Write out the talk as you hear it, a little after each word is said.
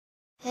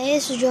Hey,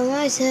 this is John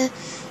Rice here,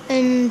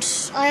 and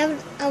I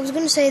was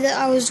going to say that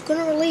I was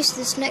going to release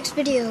this next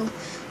video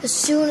as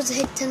soon as I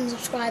hit 10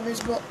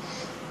 subscribers, but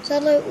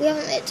sadly we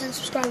haven't hit 10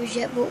 subscribers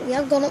yet, but we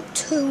have gone up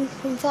 2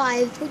 from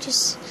 5, which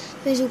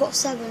means we've got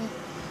 7,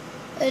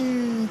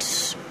 and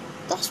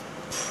that's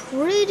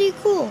pretty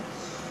cool.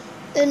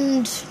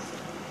 And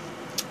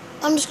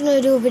I'm just going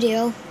to do a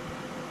video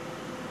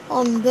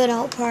on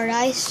Burnout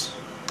Paradise.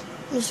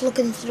 I'm just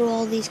looking through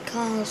all these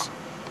cars,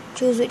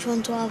 choose which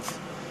one to have.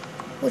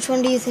 Which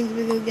one do you think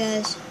would be good,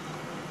 guys?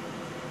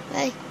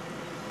 Hey?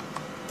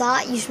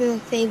 That used to be my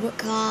favourite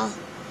car.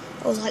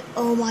 I was like,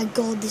 oh my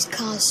god, this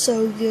car is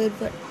so good,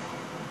 but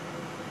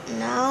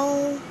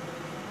now,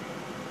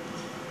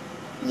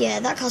 yeah,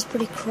 that car's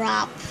pretty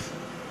crap.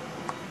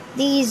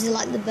 These are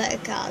like the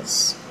better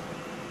cars.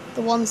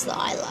 The ones that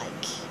I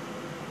like.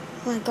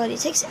 Oh my god, it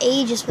takes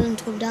ages for them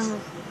to come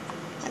down.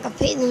 Like, I've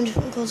painted them in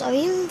different colours. Have I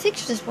even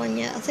fixed this one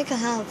yet? I think I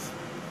have.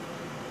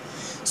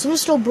 Some are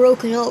still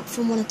broken up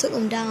from when I took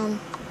them down.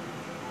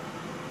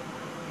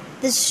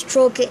 This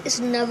truck is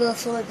never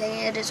fully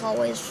painted, it's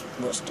always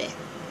rusty.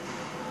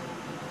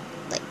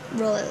 Like,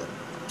 really.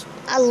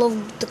 I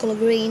love the colour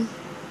green,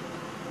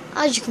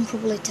 as you can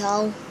probably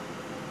tell.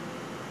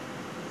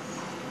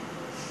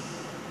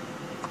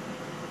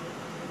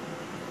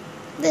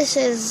 This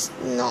is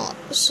not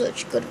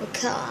such good of a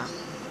car.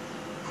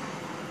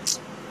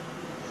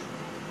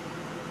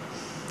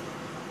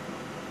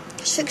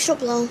 It's fixed up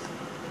though.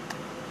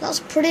 That's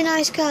a pretty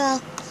nice car,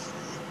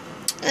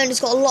 and it's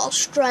got a lot of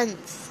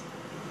strength.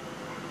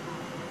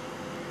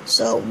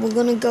 So we're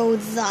gonna go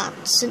with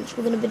that, since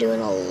we're gonna be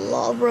doing a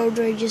lot of road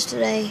rages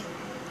today,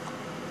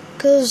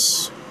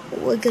 because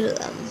we're good at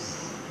them.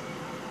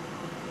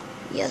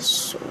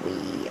 Yes,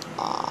 we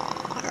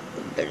are.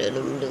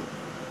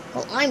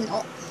 Well, I'm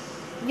not.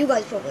 You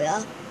guys probably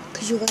are,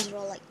 because you guys are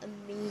all like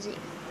amazing,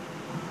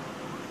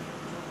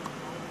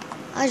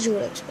 as you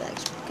would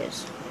expect,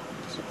 because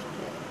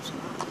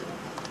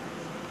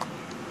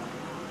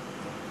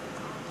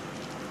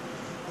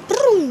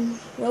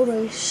road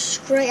rage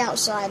straight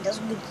outside, that's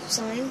a good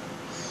sign.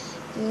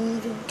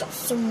 We've got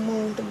some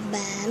more to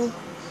battle.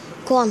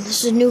 Come on,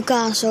 this is a new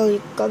car, so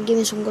you've got to give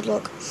me some good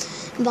luck.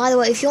 And by the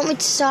way, if you want me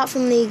to start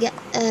from the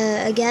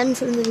again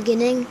from the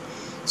beginning,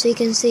 so you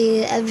can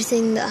see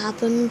everything that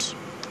happened,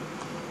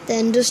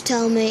 then just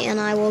tell me and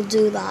I will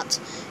do that.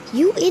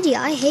 You idiot,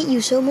 I hate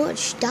you so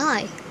much.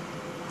 Die.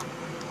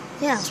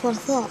 Yeah, that's what I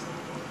thought.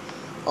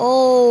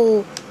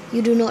 Oh,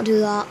 you do not do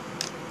that.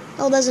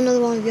 Oh, there's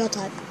another one of your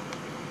type.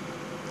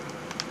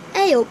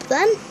 Hey up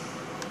then.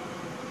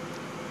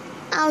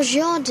 How's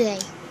your day?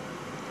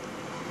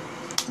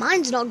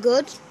 Mine's not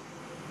good.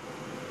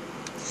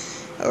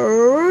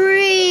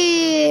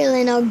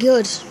 Really not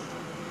good.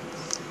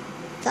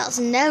 That's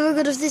never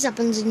good if this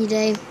happens in your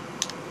day.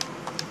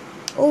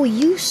 Oh,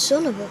 you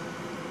son of a...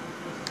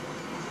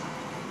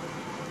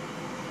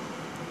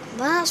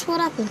 That's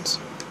what happens.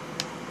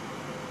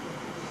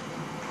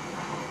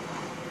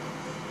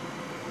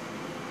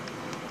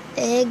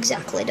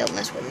 Exactly, don't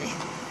mess with me.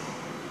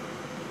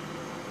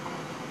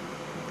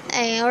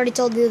 Hey, I already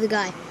told the other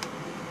guy.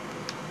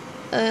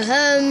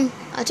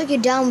 I took you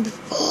down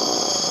before.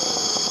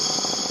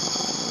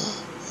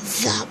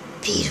 That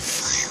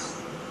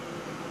pedophile.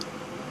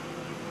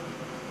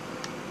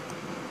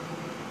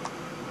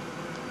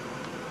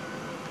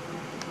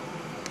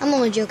 I'm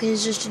only joking,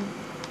 he's just a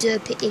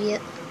derpy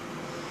idiot.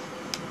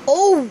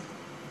 Oh!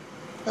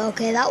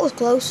 Okay, that was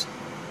close.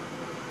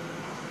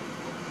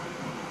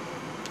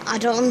 I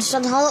don't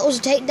understand how that was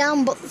a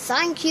takedown, but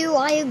thank you,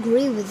 I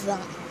agree with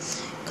that.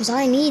 Because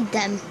I need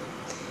them.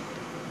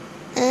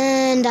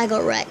 And I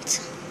got wrecked.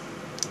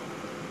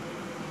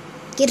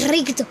 Get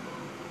wrecked.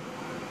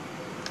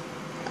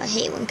 I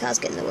hate when cars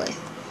get in the way.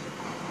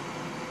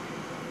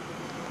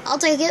 I'll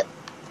take it.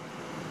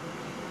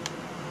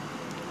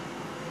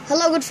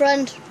 Hello, good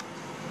friend.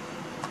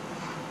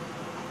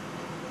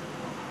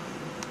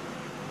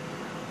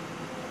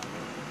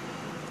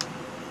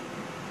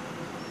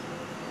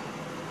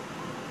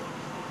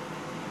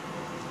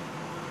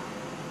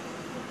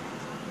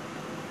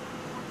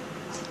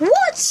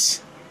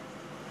 What?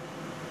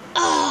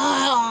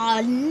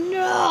 Ah,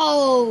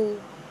 no.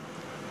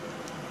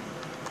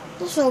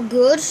 That's not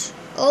good.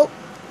 Oh,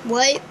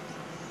 wait.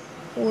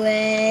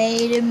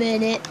 Wait a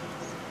minute.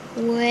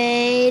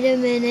 Wait a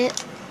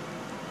minute.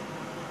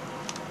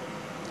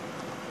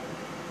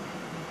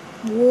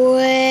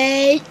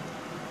 Wait.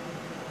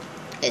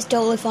 It's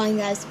totally fine,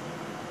 guys.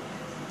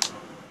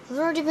 I've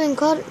already been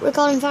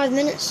recording 5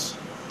 minutes.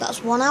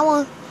 That's 1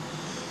 hour.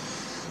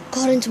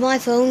 According to my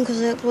phone,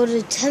 because I uploaded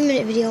a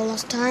 10-minute video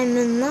last time,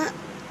 and that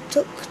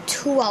took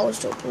 2 hours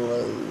to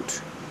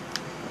upload.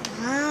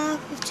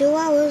 Half of 2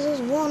 hours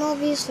is 1,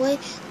 obviously,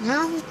 and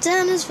half of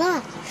 10 is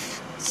 5.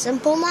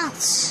 Simple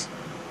maths.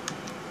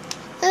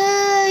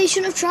 You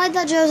shouldn't have tried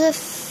that,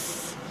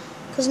 Joseph,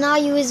 because now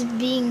you is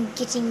getting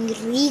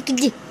wrecked,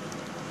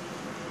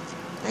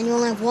 and you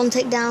only have 1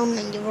 takedown,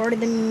 and you've already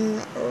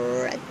been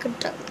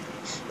wrecked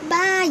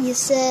by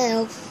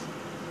yourself.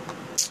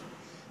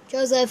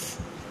 Joseph.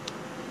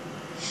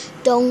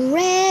 Don't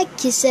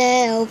wreck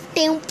yourself.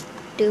 Damn.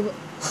 Dude.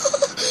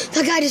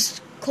 That guy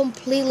just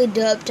completely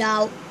derped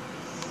out.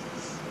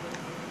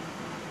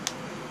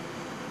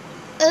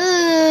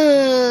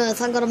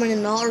 Thank God I'm in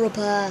an auto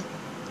repair.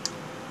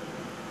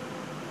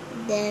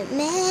 Don't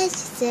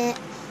mess it.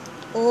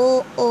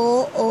 Oh,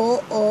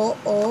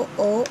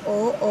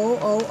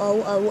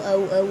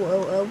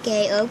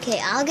 okay,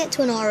 I'll get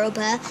to an auto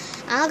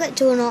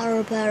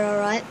repair.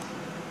 Alright.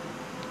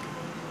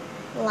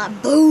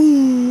 Like,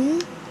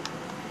 boom.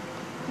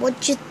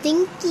 What you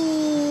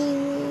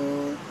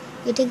thinking?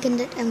 You thinking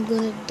that I'm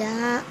gonna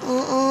die?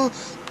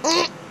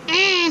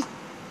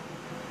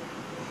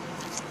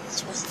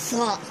 That's what I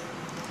thought.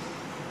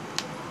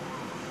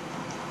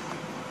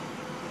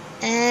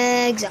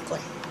 Exactly.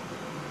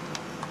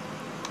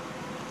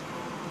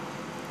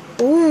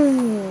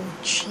 Ooh,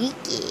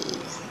 cheeky.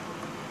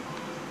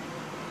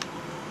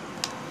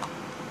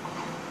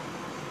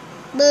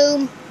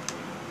 Boom.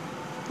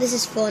 This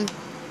is fun.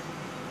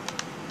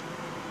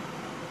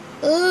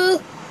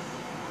 Oh,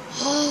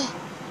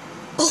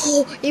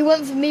 he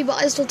went for me,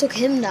 but I still took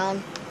him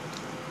down.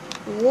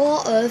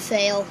 What a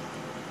fail.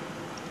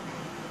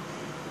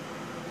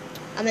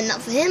 I meant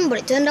that for him, but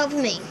it turned out for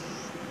me.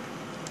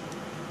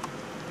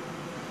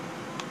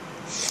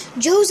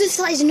 Joseph,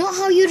 that is not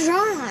how you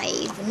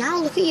drive. Now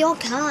look at your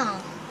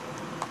car.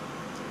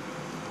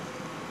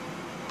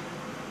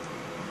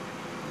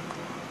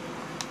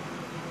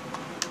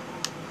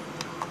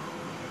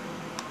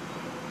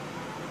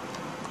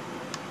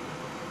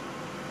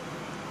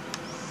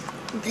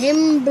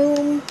 Bim,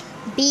 boom,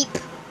 beep,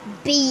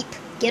 beep.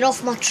 Get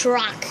off my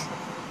track.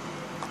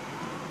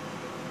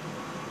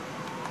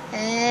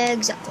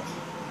 Exactly.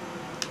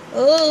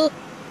 Oh.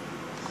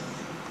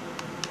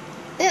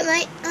 Hit,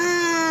 mate.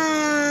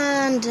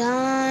 And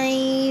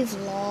I've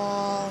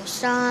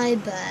lost, I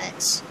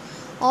bet.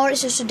 Or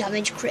it's just a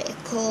damage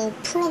critical,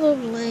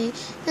 probably.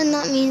 And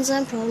that means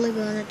I'm probably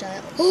going to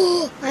die.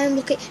 Oh, I am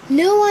lucky.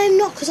 No, I'm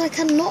not, because I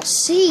cannot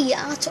see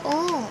at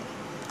all.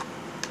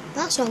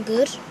 That's not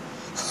good.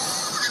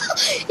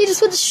 He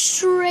just went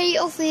straight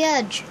off the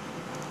edge.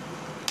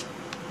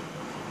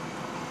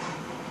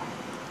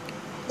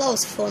 That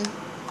was fun.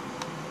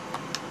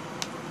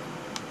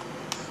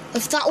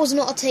 If that was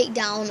not a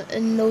takedown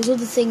and those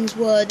other things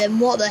were, then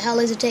what the hell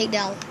is a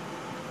takedown?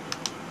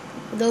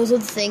 Those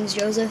other things,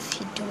 Joseph,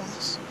 you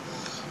dumbass.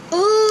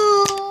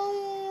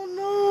 Oh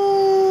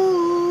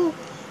no!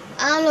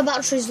 And the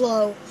battery's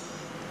low.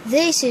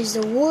 This is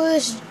the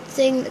worst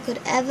thing that could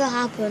ever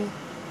happen.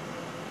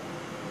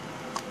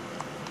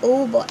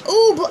 Oh boy.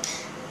 Oh boy.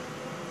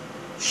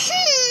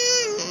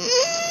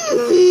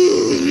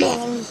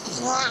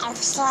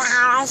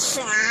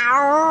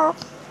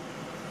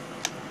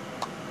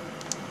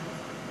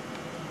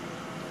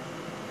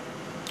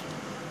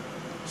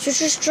 Should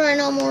just try a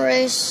normal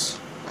race.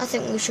 I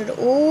think we should.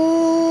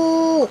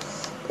 Oh.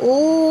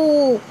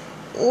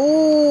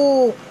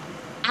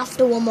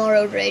 After one more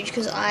road rage,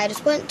 because I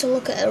just went to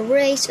look at a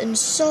race and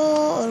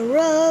saw a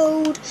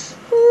road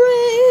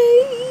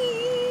rage.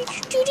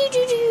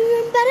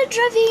 I'm bad at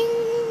driving.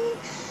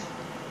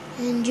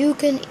 And you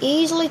can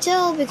easily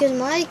tell because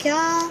my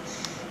car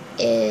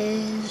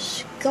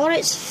is got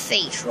its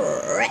face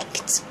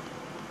wrecked.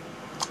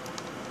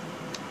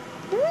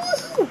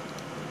 Woohoo!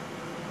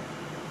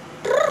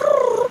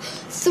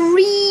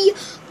 3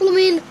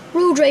 blooming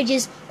road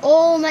rages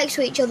all next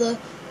to each other.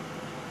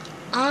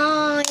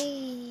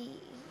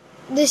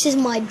 This is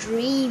my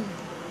dream.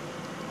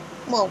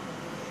 Well,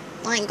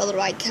 I ain't got the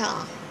right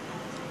car.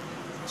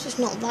 It's just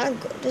not that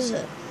good, is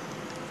it?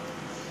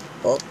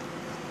 But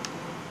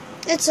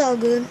it's all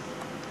good.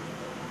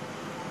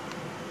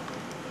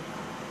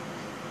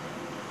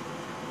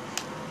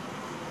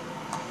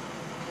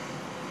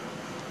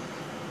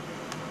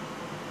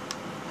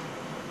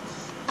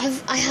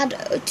 I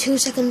had 2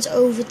 seconds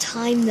over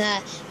time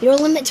there. You're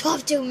limit to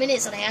have 2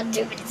 minutes, and I had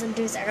 2 minutes and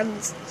 2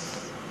 seconds.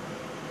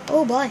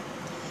 Oh boy.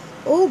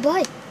 Oh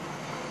boy.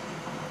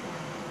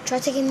 Try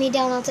taking me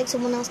down, I'll take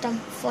someone else down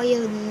for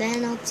you, and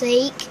then I'll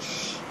take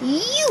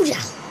you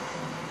down.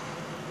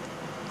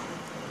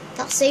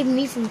 That saved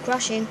me from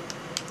crashing.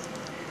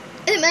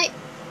 Hey mate.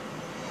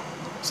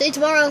 See you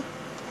tomorrow.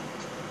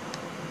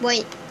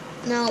 Wait.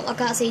 No, I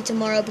can't see you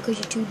tomorrow because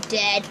you're too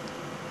dead.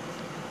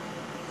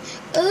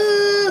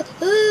 Oh,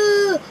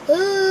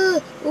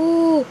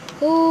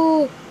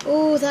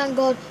 thank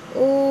God.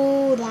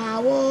 Oh,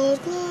 that was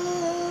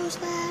close,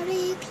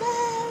 very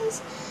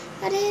close.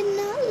 I did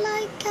not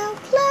like how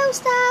close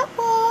that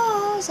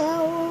was.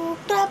 Oh,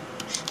 crap,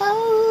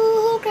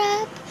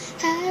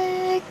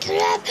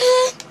 crap.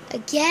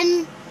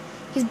 Again,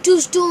 you've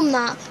just done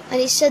that,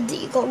 and it said that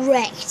you got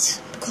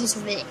wrecked because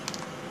of it.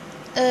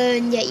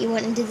 And yet you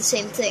went and did the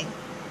same thing.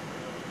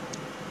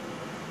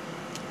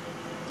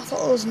 I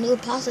thought there was another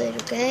passage,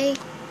 okay?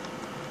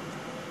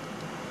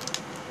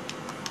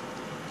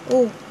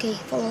 Oh, okay,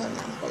 follow them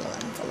now, follow them.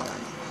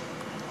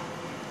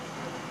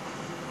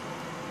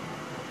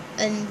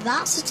 And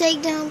that's a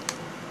takedown.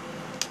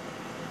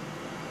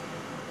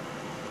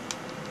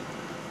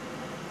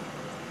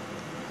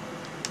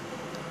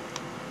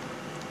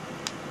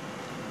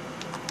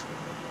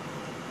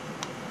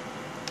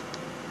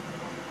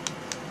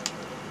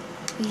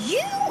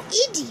 You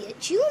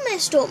idiot! You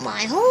messed up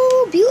my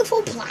whole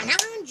beautiful plan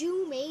and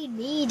you made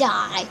me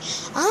die.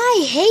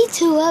 I hate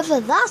whoever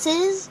that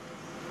is.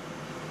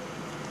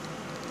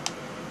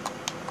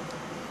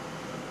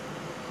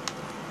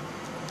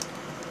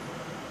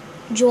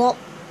 Do you know what?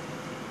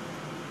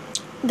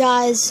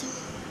 Guys,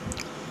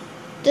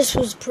 this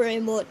was pretty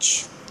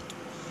much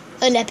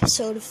an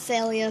episode of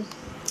failure.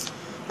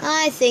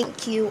 I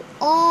think you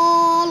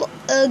all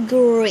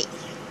agree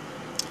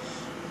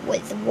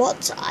with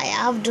what I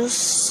have just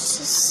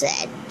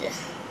said.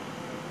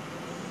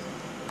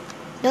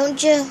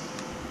 Don't you?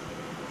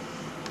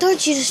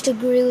 Don't you just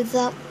agree with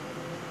that?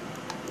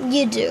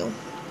 You do.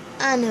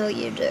 I know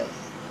you do.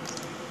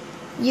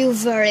 You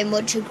very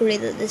much agree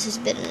that this has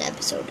been an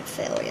episode of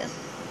failure.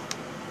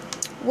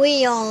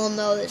 We all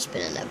know there's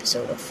been an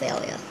episode of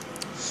failure.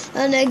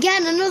 And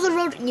again, another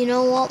road. You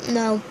know what?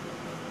 No.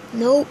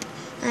 Nope.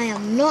 I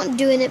am not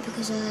doing it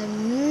because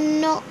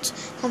I'm not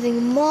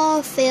having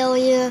more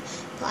failure.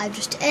 But I've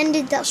just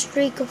ended that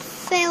streak of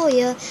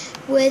failure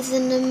with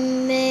an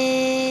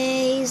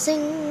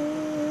amazing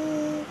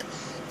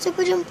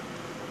super jump.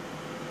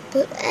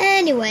 But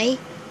anyway,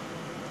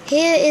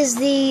 here is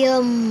the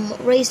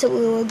race that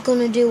we were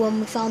gonna do when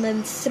we found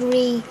them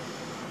three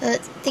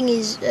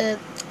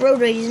road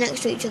rages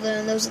next to each other,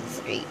 and those are the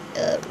three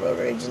road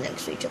rages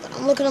next to each other.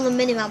 I'm looking on the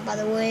minimap, by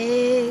the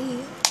way,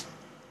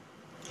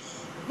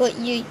 but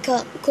you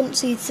couldn't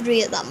see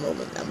three at that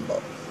moment then,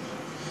 but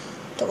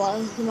don't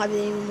worry, there might be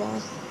even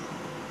more.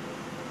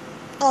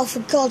 Oh, for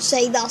God's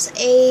sake, that's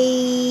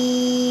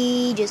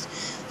ages.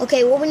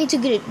 Okay, what we need to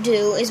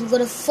do is we're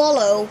going to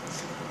follow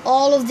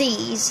all of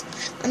these,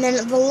 and then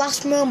at the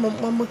last moment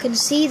when we can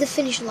see the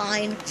finish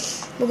line,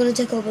 we're going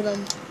to take over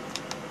them.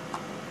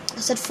 I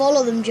said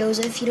follow them,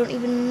 Joseph. You don't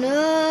even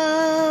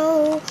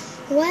know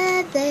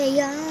where they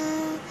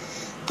are.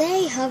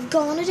 They have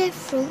gone a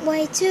different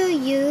way to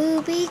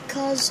you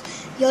because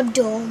you're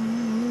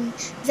dumb,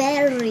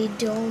 very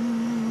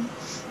dumb.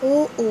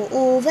 Oh, oh,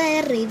 oh,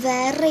 very,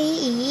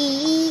 very.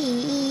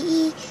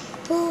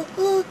 Oh,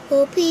 oh,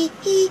 oh, pee.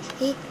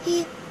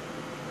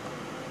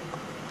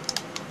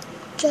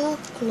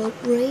 Chocolate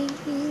rain,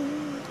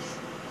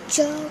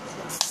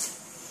 chocolate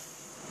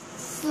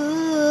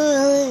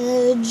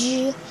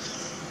fudge.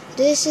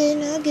 This is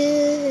not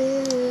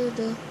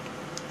good.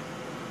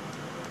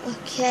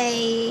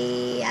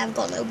 Okay, I've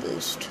got no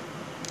boost.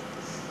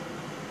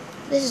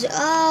 This is,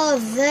 oh,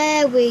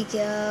 there we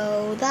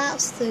go.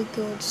 That's the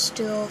good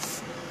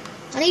stuff.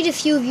 I need a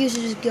few of you to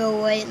just go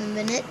away in a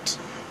minute.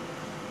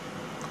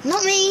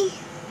 Not me,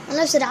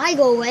 unless that I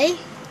go away.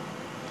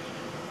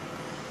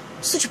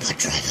 Such a bad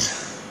driver.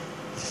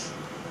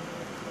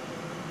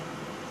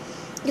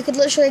 You could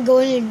literally go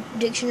in a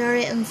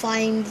dictionary and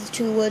find the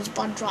two words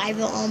bad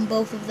driver on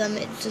both of them.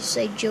 It'd just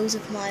say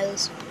Joseph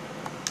Miles.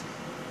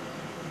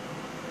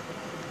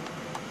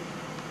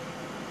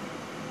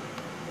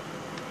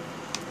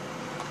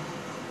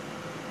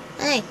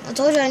 Hey, I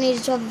told you I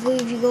needed to have a few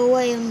of you go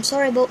away. I'm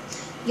sorry, but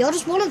you're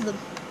just one of them.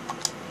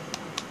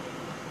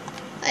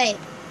 Hey,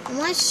 am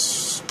I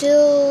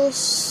still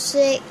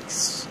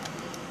 6?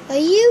 Are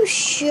you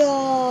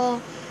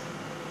sure?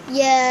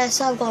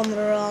 Yes, I've gone the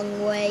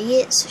wrong way.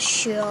 It's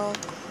sure.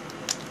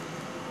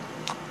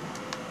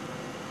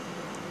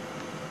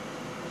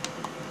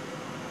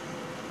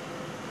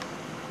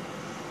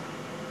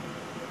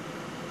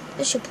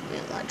 This should put me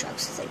on my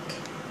tracks, I think.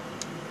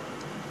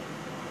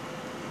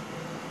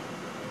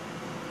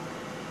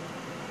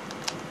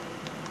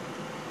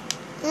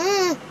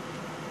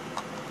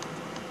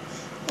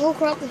 Oh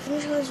crap, the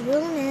finish line is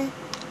really near.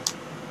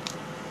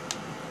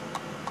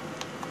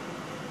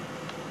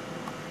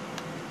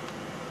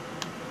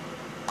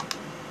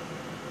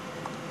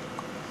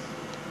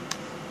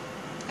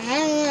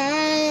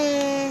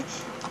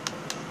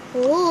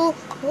 Oh,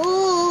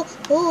 oh,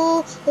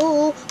 oh,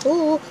 oh, oh,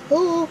 oh,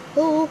 oh,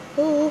 oh,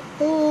 oh,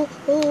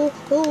 oh,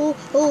 oh,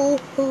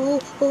 oh,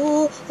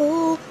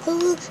 oh,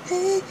 oh,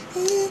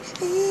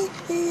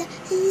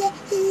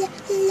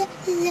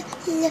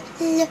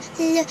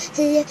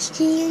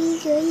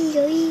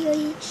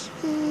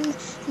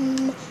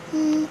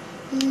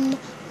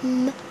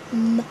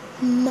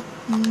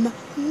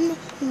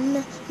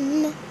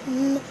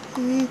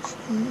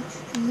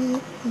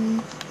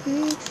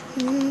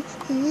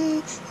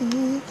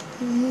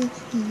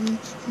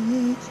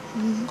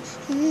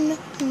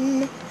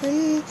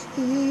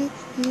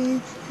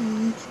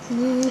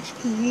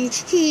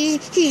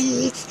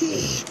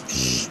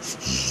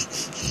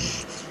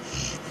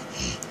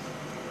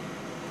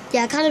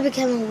 yeah, I kind of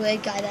became a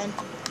weird guy then.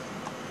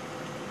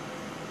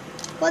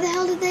 What the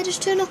hell did they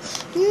just turn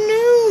off?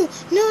 No,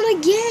 not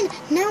again.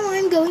 Now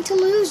I'm going to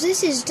lose.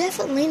 This is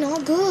definitely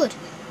not good.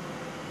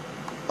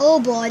 Oh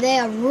boy, they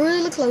are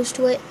really close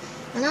to it.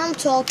 And I'm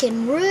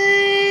talking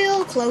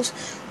real close.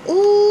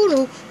 Oh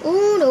no,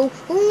 oh no,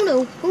 oh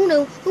no, oh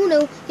no, oh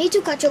no. Need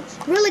to catch up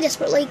really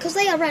desperately because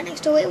they are right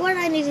next to it where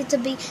I needed to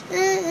be.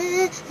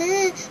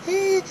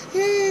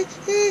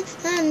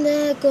 And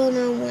they're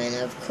gonna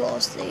win, of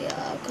course they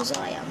are, because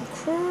I am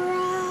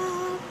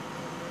crap.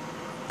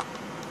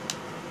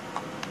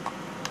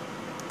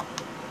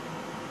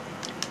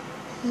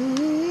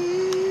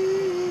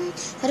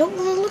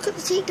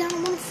 the takedown. I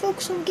want to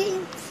focus on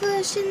getting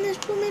first in this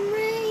blooming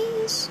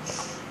race.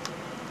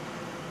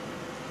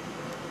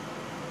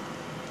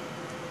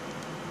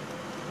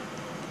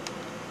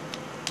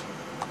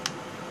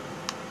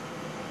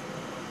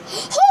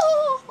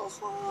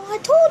 I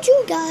told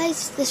you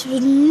guys this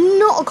was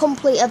not a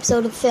complete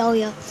episode of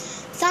failure.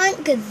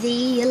 Thank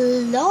the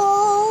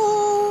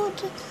Lord.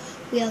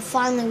 We have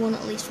finally won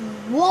at least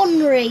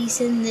one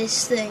race in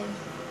this thing.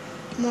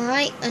 Am I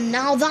right? And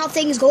now that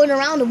thing's going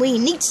around and we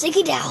need to take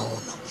it down.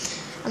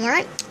 Am I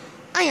right?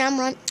 I am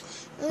right.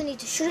 I need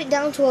to shut it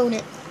down to own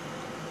it.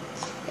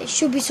 It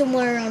should be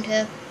somewhere around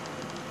here.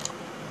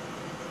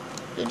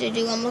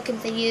 Do-do-do, I'm looking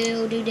for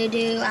you.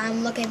 Do-do-do,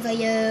 I'm looking for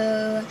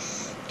you.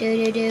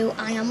 Do-do-do,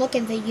 I am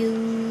looking for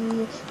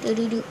you.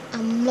 Do-do-do,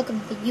 I'm looking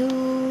for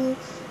you.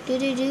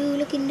 Do-do-do,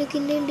 looking for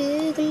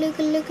you.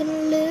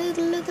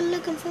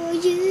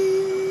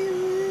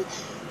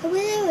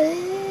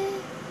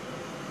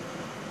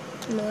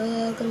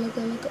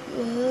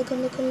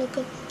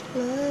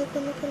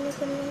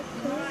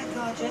 Alright,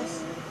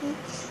 gorgeous.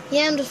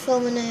 Yeah, I'm just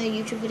filming a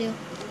YouTube video.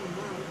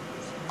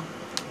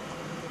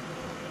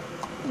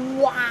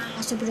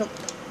 Wow, super jump.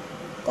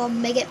 Go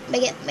on, make it.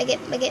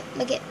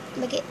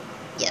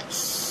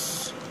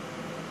 Yes.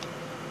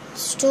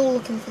 Still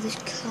looking for this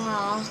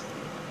car.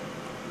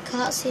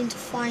 Can't seem to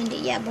find it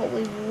yet, but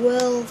we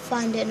will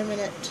find it in a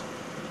minute.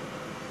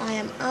 I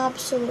am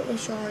absolutely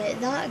sure on it.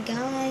 That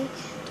guy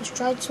just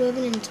tried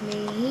swerving into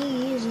me.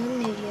 He is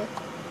an idiot.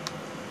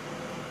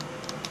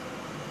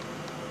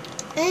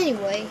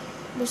 Anyway,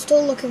 we're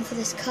still looking for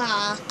this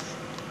car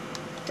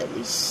that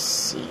we've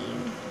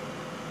seen.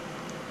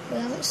 We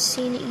haven't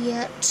seen it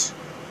yet,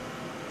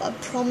 but I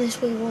promise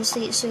we will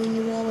see it soon.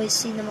 You always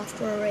see them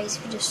after a race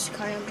if you just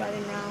carry on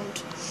driving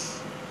around.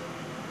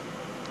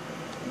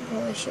 I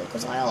promise you,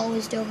 because I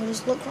always do. I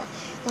just look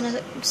when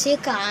I see a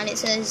car and it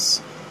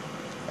says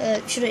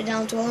shut it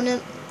down to own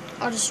it,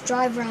 I just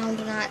drive around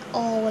and I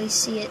always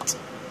see it.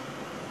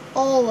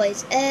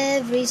 Always,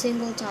 every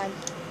single time.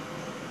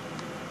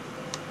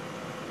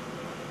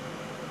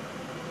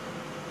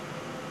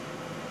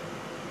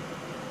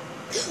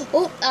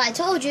 Oh, I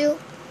told you.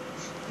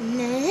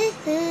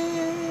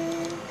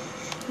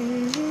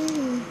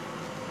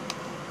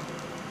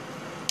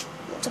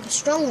 Looks like a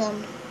strong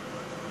one.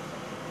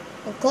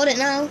 I've got it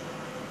now.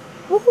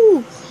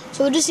 Woohoo!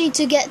 So we just need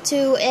to get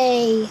to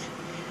a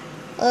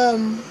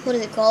what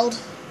is it called?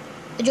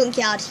 A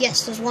junkyard.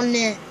 Yes, there's one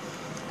there.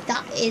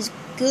 That is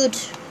good.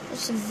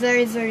 That's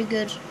very, very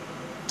good.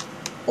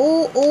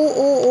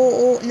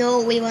 Oh,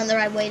 no, we went the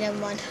right way, never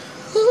mind.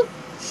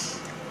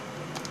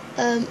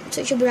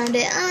 So it should be around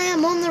it. I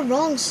am on the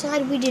wrong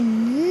side. We did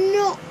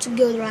not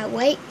go the right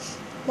way.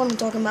 What am I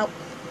talking about?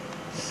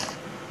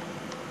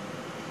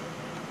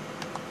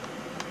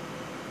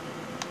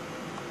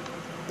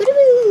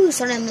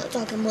 Sorry, I'm not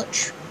talking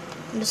much.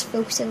 I'm just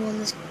focusing on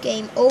this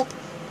game. Oh,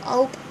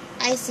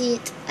 I see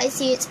it,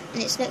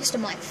 and it's next to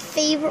my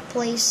favorite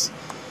place.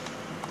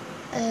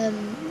 I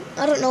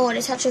don't know what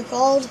it's actually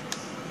called.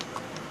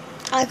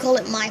 I call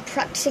it my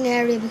practicing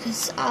area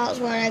because that's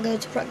where I go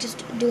to practice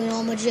doing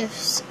all my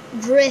drifts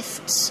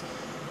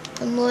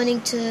and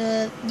learning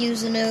to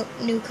use the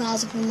new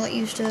cars if I'm not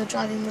used to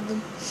driving with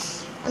them.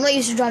 I'm not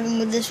used to driving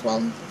with this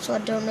one, so I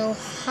don't know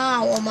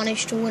how I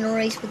managed to win a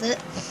race with it.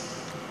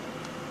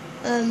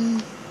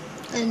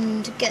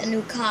 And get a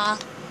new car.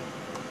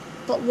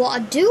 But what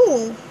I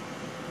do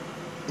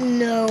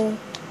know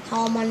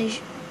how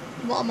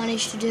what I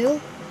managed to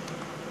do.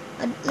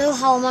 I know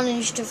how I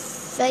managed to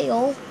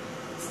fail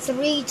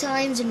 3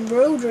 times in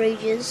road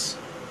rages.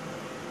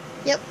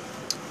 Yep.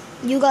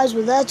 You guys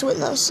were there to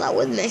witness that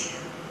with me.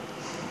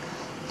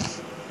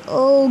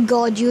 Oh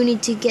god, you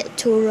need to get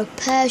to a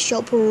repair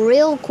shop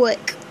real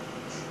quick.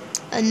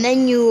 And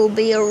then you will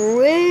be a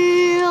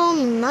real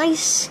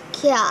nice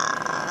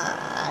car.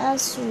 I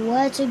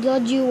swear to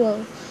God you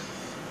will.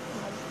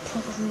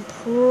 I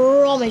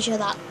promise you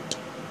that.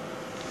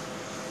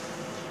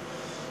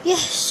 Yeah,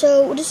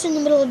 so we're just in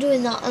the middle of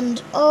doing that,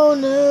 and oh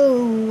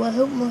no, I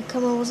hope my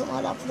camera wasn't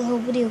like that for the whole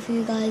video for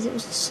you guys. It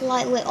was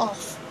slightly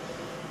off,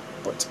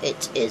 but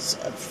it is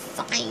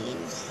fine.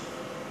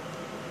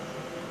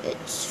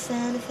 It's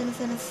fine.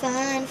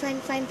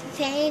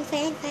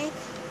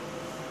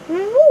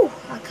 Woo!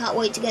 I can't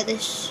wait to get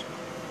this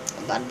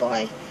bad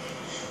boy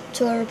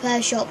to a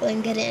repair shop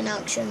and get it in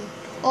action.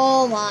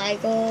 Oh my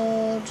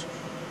god.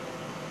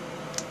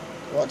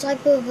 What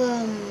type of,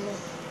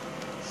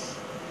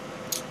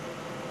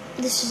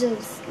 this is a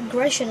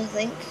aggression, I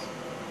think.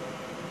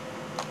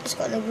 It's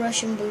got an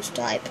aggression boost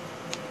type.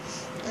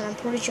 And I'm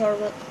pretty sure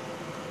of it.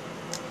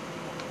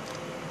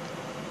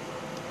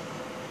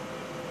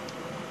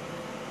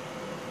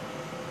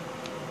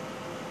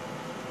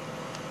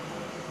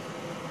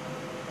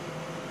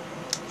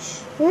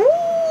 Woo!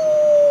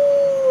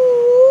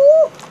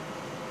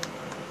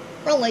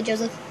 Wrong way,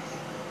 Joseph.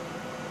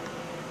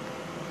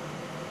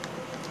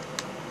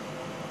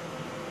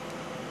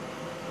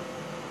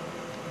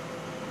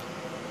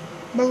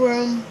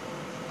 Boom.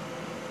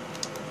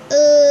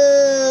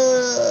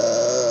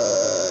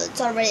 It's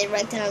alright. already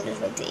wrecked and I've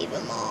just wrecked it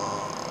even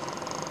more.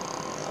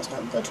 That's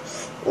not good.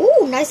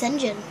 Ooh, nice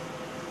engine.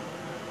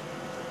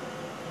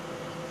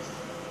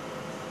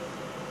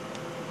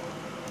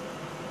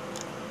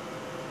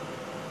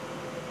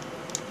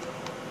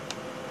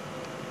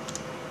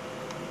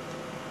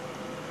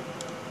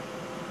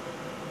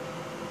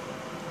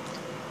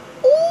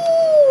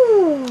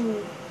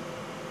 Ooh!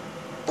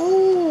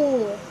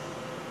 Ooh!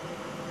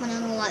 Man, I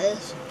don't like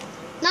this.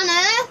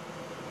 Nana!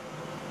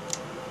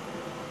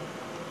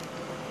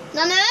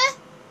 Nana?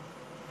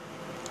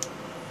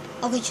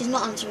 Okay, she's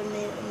not answering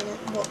me at the minute,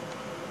 but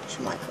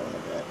she might come in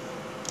a bit.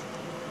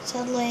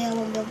 Sadly, I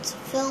won't be able to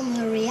film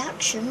her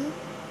reaction.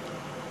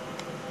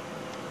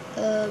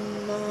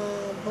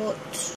 But